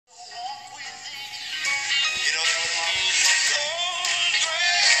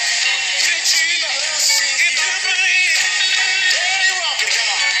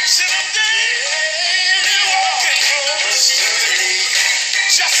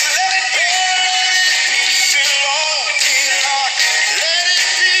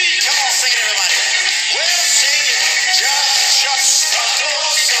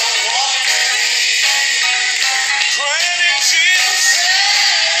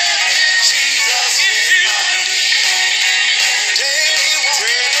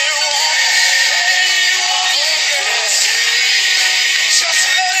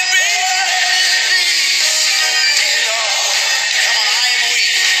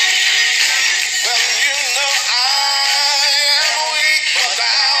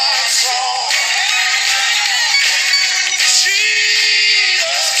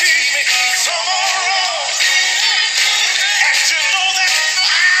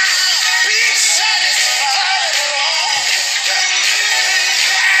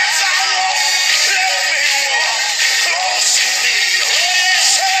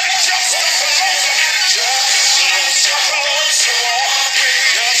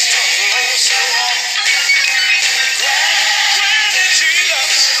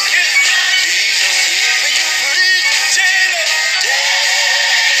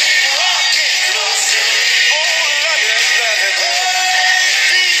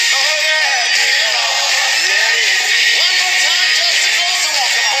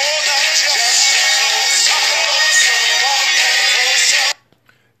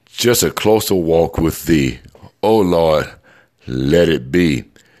Just a closer walk with thee. Oh Lord, let it be.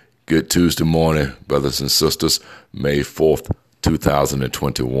 Good Tuesday morning, brothers and sisters, May 4th,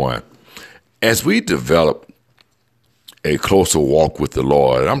 2021. As we develop a closer walk with the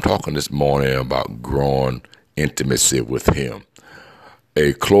Lord, and I'm talking this morning about growing intimacy with Him,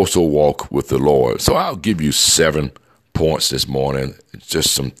 a closer walk with the Lord. So I'll give you 7 points this morning,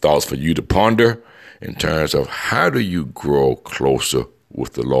 just some thoughts for you to ponder in terms of how do you grow closer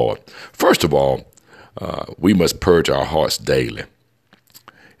with the Lord. First of all, we must purge our hearts daily.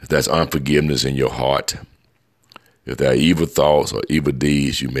 If there's unforgiveness in your heart, if there are evil thoughts or evil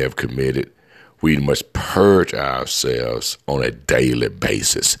deeds you may have committed, we must purge ourselves on a daily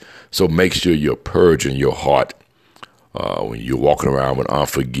basis. So make sure you're purging your heart when you're walking around with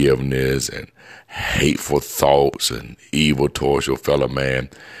unforgiveness and hateful thoughts and evil towards your fellow man.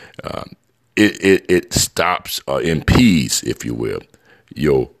 It stops or impedes, if you will,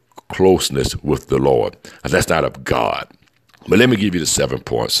 your closeness with the Lord. And that's not of God. But let me give you the 7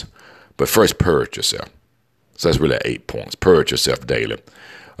 points. But first, purge yourself. So that's really 8 points. Purge yourself daily.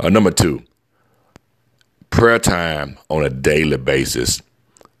 Number 2, prayer time on a daily basis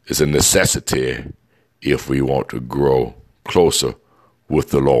is a necessity if we want to grow closer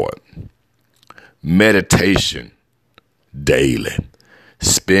with the Lord. Meditation daily.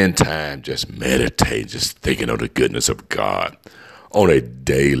 Spend time just meditating, just thinking of the goodness of God on a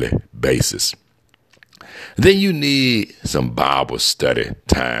daily basis. Then you need some Bible study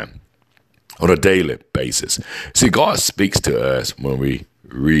time on a daily basis. See, God speaks to us when we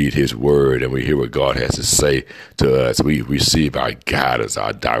read His Word and we hear what God has to say to us. We receive our guidance,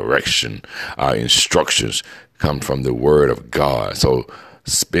 our direction, our instructions come from the Word of God. So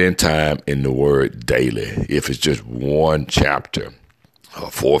spend time in the Word daily. If it's just one chapter,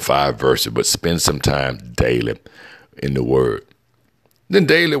 4 or 5 verses, but spend some time daily in the Word. Then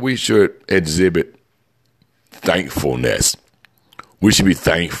daily we should exhibit thankfulness. We should be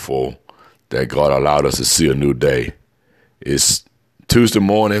thankful that God allowed us to see a new day. It's Tuesday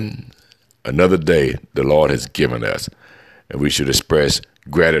morning, another day the Lord has given us, and we should express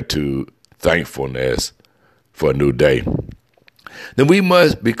gratitude, thankfulness for a new day. Then we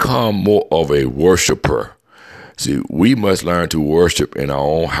must become more of a worshiper. See, we must learn to worship in our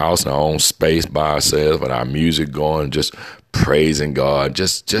own house, in our own space by ourselves, with our music going, just praising God.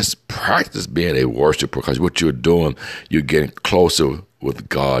 Just practice being a worshiper, because what you're doing, you're getting closer with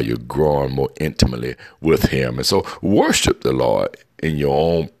God. You're growing more intimately with Him. And so worship the Lord in your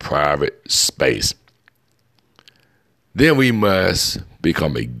own private space. Then we must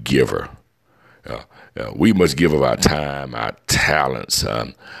become a giver. We must give of our time, our talents,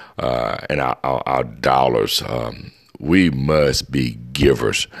 and our dollars. We must be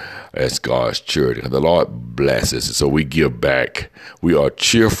givers as God's children. The Lord blesses us, so we give back. We are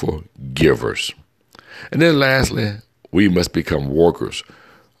cheerful givers. And then lastly, we must become workers.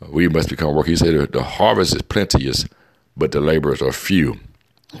 We must become workers. He said the harvest is plenteous, but the laborers are few.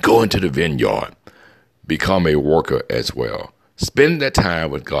 Go into the vineyard. Become a worker as well. Spend that time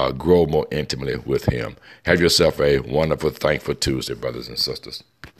with God. Grow more intimately with Him. Have yourself a wonderful, thankful Tuesday, brothers and sisters.